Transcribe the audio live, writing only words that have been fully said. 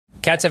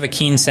Cats have a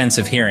keen sense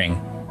of hearing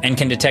and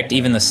can detect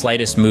even the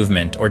slightest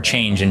movement or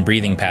change in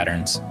breathing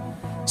patterns.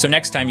 So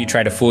next time you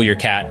try to fool your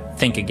cat,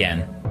 think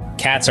again.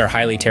 Cats are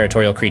highly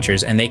territorial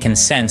creatures and they can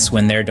sense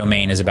when their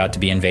domain is about to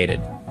be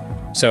invaded.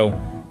 So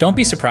don't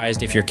be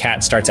surprised if your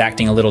cat starts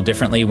acting a little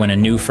differently when a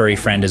new furry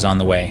friend is on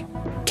the way.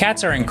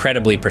 Cats are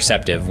incredibly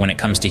perceptive when it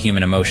comes to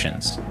human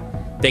emotions.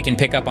 They can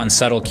pick up on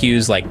subtle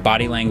cues like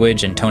body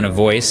language and tone of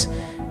voice,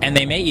 and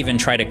they may even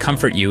try to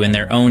comfort you in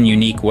their own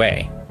unique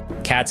way.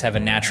 Cats have a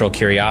natural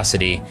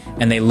curiosity,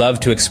 and they love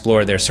to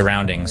explore their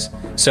surroundings.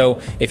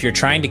 So if you're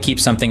trying to keep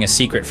something a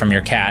secret from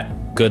your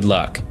cat, good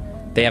luck.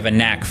 They have a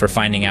knack for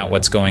finding out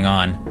what's going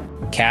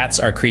on. Cats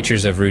are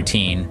creatures of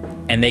routine,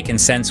 and they can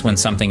sense when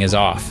something is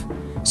off.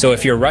 So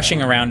if you're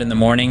rushing around in the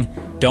morning,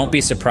 don't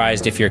be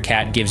surprised if your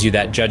cat gives you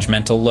that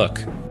judgmental look.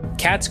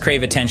 Cats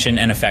crave attention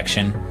and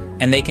affection,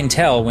 and they can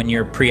tell when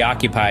you're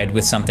preoccupied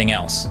with something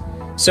else.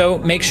 So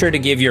make sure to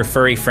give your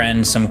furry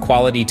friend some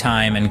quality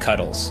time and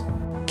cuddles.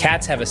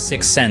 Cats have a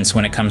sixth sense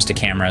when it comes to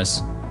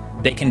cameras.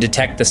 They can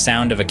detect the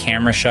sound of a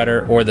camera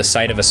shutter or the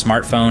sight of a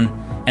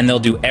smartphone, and they'll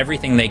do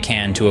everything they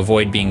can to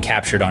avoid being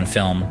captured on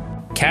film.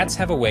 Cats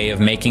have a way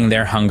of making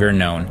their hunger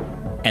known,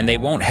 and they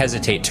won't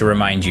hesitate to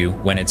remind you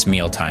when it's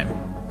mealtime.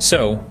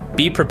 So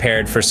be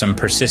prepared for some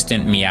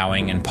persistent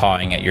meowing and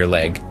pawing at your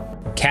leg.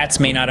 Cats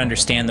may not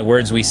understand the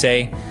words we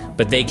say,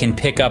 but they can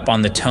pick up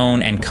on the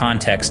tone and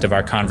context of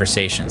our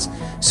conversations.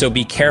 So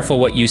be careful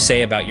what you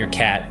say about your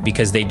cat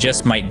because they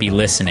just might be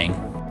listening.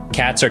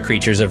 Cats are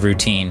creatures of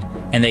routine,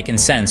 and they can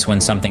sense when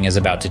something is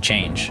about to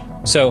change.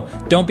 So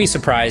don't be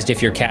surprised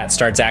if your cat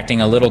starts acting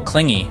a little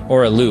clingy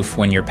or aloof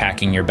when you're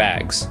packing your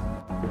bags.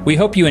 We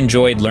hope you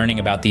enjoyed learning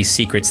about these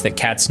secrets that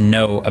cats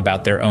know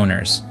about their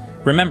owners.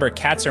 Remember,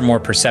 cats are more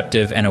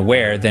perceptive and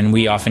aware than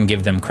we often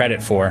give them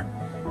credit for.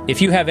 If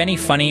you have any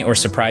funny or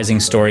surprising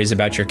stories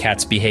about your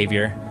cat's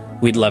behavior,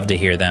 we'd love to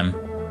hear them.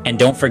 And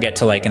don't forget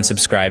to like and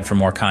subscribe for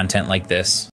more content like this.